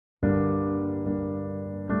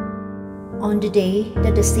On the day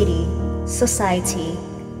that the city, society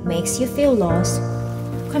makes you feel lost,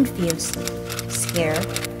 confused, scared,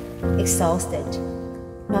 exhausted,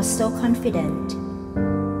 not so confident,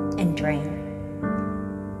 and drained.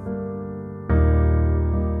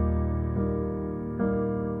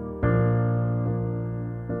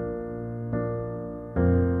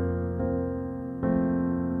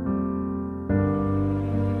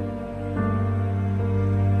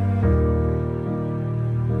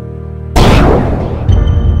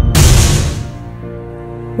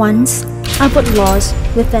 Once, I got lost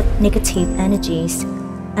with that negative energies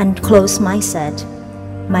and closed mindset.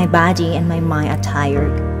 My body and my mind are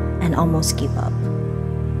tired and almost give up.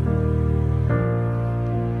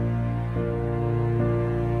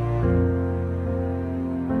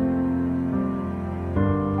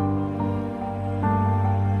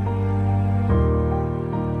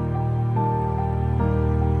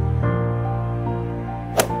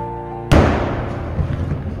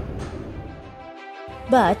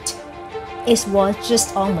 But it was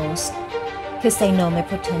just almost, because I know my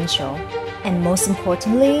potential, and most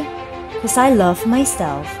importantly, because I love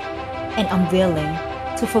myself, and I'm willing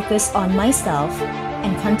to focus on myself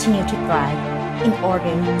and continue to thrive in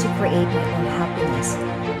order to create my own happiness.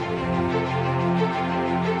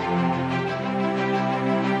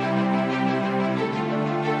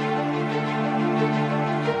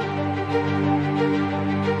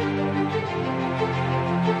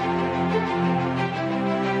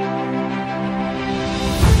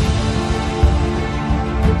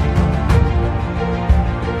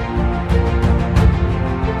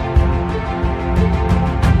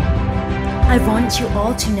 I want you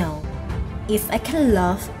all to know, if I can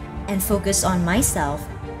love and focus on myself,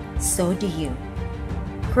 so do you.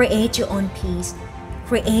 Create your own peace,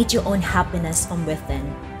 create your own happiness from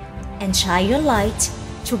within, and shine your light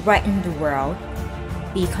to brighten the world.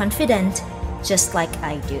 Be confident, just like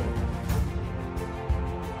I do.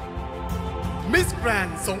 Miss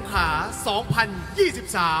Grand สงขลา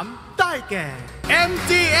 2023 ได้แก่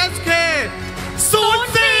MGSK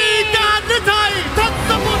 04 การไทยทัศ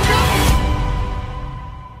สมุทรครับ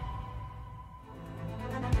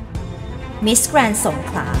Miss Grand สง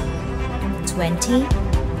ขลา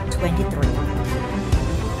 2023